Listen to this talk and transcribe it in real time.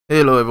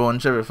Hello everyone,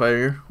 Fire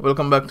here.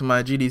 Welcome back to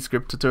my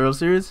GDScript tutorial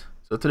series.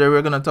 So today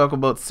we're going to talk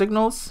about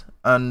signals,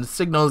 and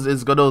signals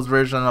is Godot's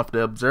version of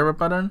the observer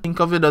pattern. Think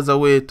of it as a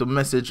way to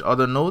message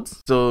other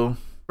nodes. So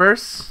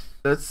first,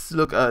 let's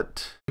look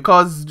at,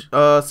 because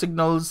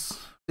signals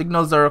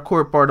are a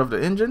core part of the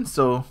engine,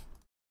 so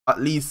at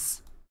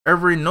least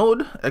every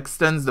node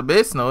extends the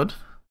base node.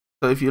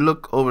 So if you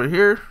look over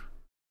here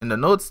in the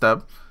nodes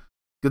tab,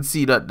 you can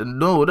see that the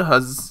node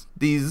has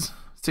these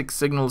 6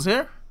 signals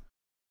here.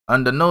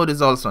 And the node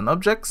is also an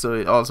object, so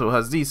it also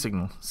has these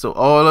signals. So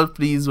all of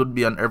these would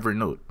be on every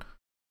node.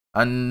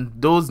 And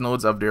those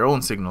nodes have their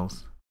own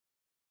signals.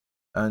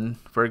 And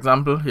for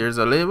example, here's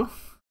a label.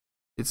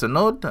 It's a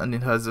node and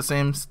it has the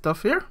same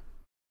stuff here.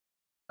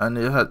 And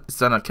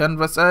it's on a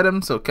canvas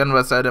item, so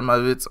canvas item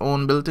has its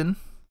own built-in.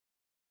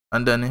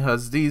 And then it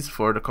has these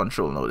for the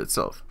control node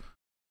itself.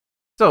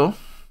 So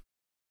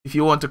if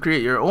you want to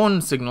create your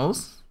own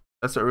signals,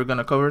 that's what we're going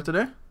to cover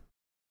today.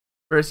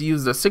 First,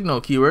 use the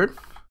signal keyword.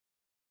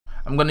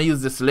 I'm going to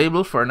use this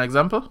label for an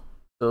example.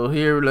 So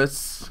here,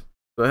 let's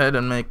go ahead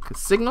and make a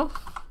signal.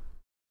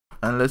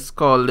 And let's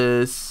call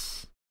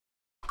this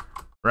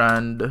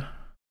rand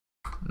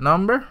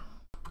number,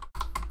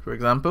 for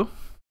example.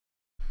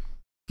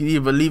 You can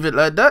either leave it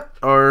like that,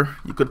 or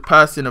you could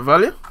pass in a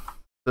value.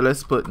 So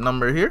let's put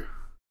number here.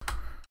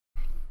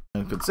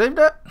 And you could save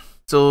that.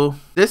 So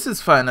this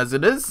is fine as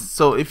it is.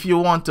 So if you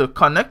want to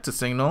connect a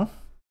signal,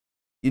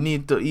 you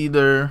need to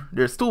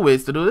there's 2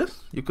 ways to do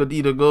this. You could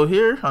either go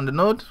here on the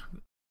node,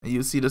 and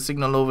you see the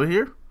signal over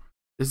here.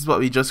 This is what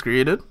we just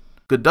created.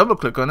 You could double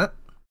click on it,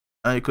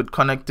 and you could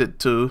connect it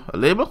to a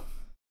label,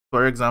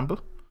 for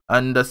example.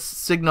 And the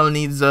signal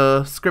needs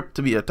a script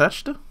to be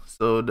attached to.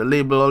 So the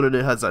label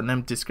already has an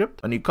empty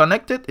script. When you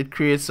connect it, it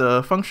creates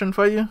a function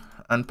for you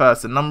and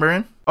pass a number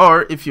in.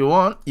 Or if you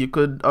want, you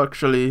could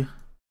actually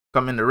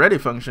come in the ready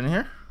function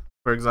here,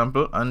 for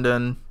example, and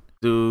then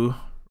do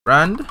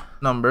rand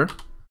number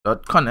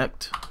dot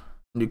connect.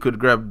 You could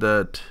grab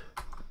that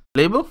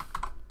label,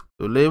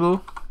 so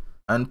label,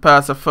 and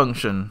pass a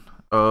function,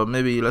 or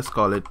maybe let's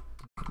call it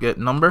get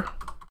number,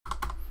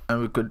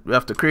 and we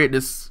have to create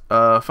this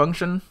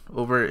function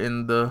over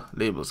in the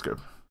label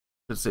script.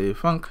 Let's say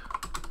func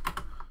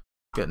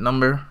get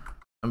number,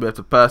 and we have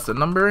to pass the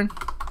number in,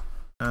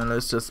 and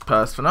let's just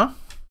pass for now.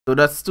 So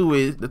that's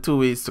the two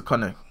ways to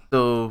connect.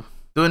 So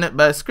doing it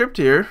by script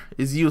here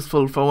is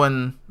useful for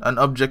when an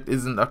object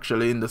isn't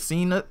actually in the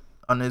scene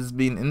and is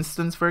being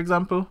instanced, for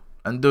example.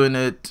 And doing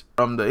it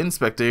from the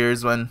inspector here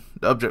is when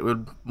the object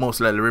will most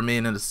likely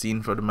remain in the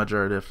scene for the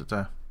majority of the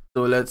time.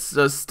 So let's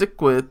just stick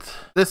with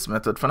this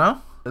method for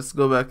now. Let's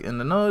go back in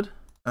the node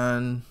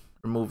and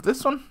remove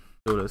this one.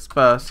 So let's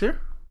pass here.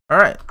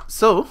 Alright,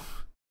 so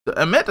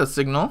to emit a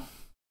signal,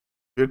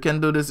 you can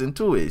do this in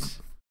 2 ways.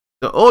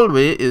 The old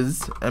way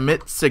is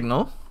emit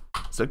signal.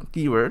 It's a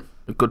keyword.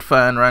 We could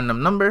find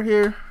random number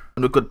here,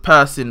 and we could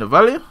pass in the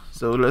value.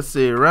 So let's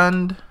say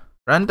rand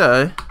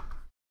I,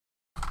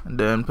 and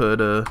then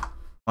put a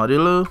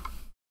modulo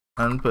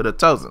and put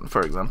 1000,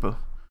 for example.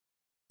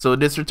 So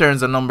this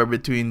returns a number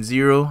between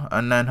 0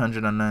 and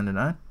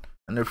 999.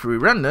 And if we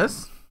run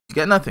this, you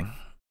get nothing.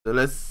 So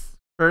let's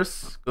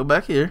first go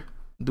back here,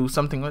 do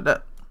something with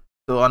that.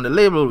 So on the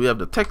label, we have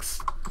the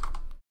text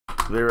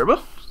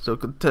variable. So we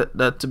could set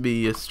that to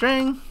be a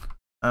string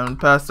and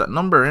pass that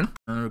number in.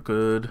 And we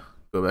could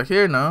go back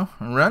here now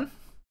and run.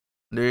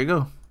 There you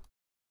go.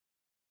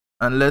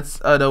 And let's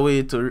add a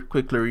way to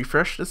quickly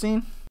refresh the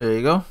scene. There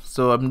you go.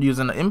 So I'm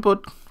using the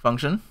input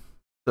function.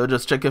 So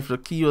just check if the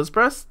key was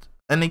pressed,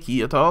 any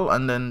key at all,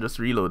 and then just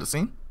reload the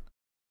scene.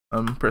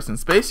 I'm pressing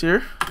space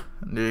here,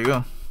 and there you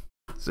go.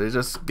 So you're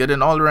just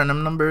getting all the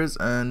random numbers,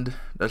 and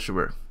that should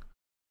work.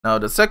 Now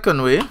the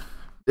second way,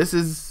 this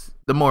is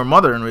the more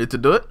modern way to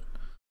do it.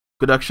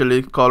 You could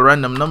actually call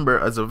random number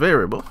as a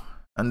variable,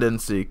 and then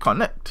say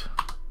connect,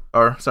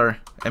 or sorry,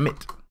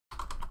 emit.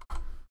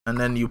 And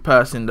then you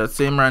pass in that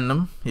same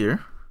random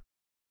here.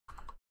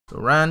 So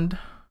rand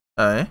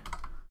I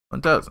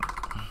 1000.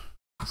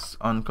 Let's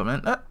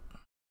uncomment that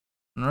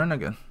and run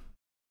again.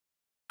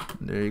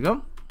 There you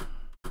go.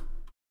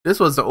 This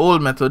was the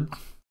old method,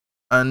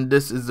 and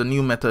this is the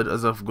new method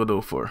as of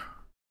Godot 4.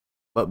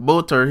 But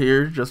both are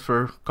here just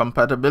for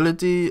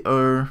compatibility,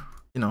 or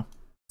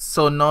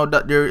So now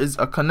that there is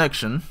a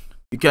connection,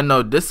 you can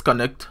now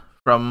disconnect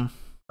from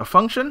a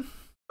function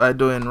by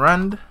doing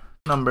rand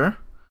number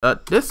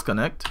dot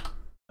disconnect,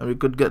 and we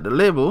could get the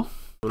label,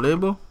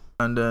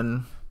 and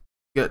then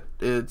get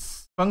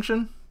its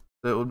function.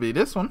 That would be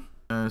this one.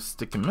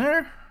 Stick him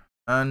there,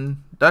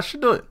 and that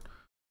should do it.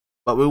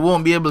 But we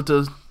won't be able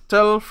to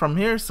tell from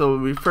here, so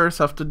we first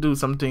have to do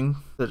something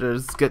such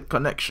as get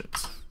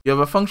connections. You have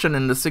a function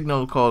in the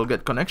signal called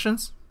get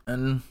connections,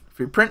 and if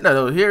we print that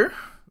out here,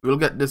 we'll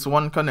get this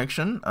one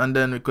connection, and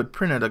then we could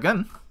print it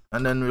again,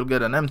 and then we'll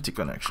get an empty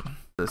connection.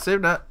 Let's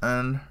save that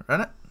and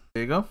run it.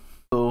 There you go.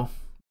 So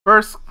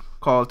first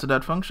call to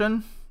that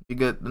function, you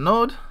get the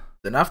node,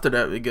 then after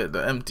that we get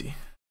the empty,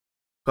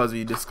 because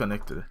we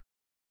disconnected it.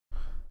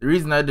 The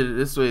reason I did it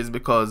this way is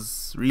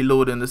because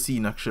reloading the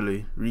scene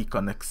actually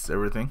reconnects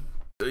everything.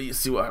 So you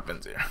see what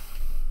happens here.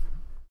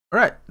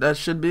 Alright, that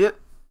should be it.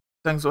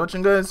 Thanks for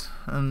watching, guys,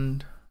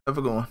 and have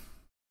a good one.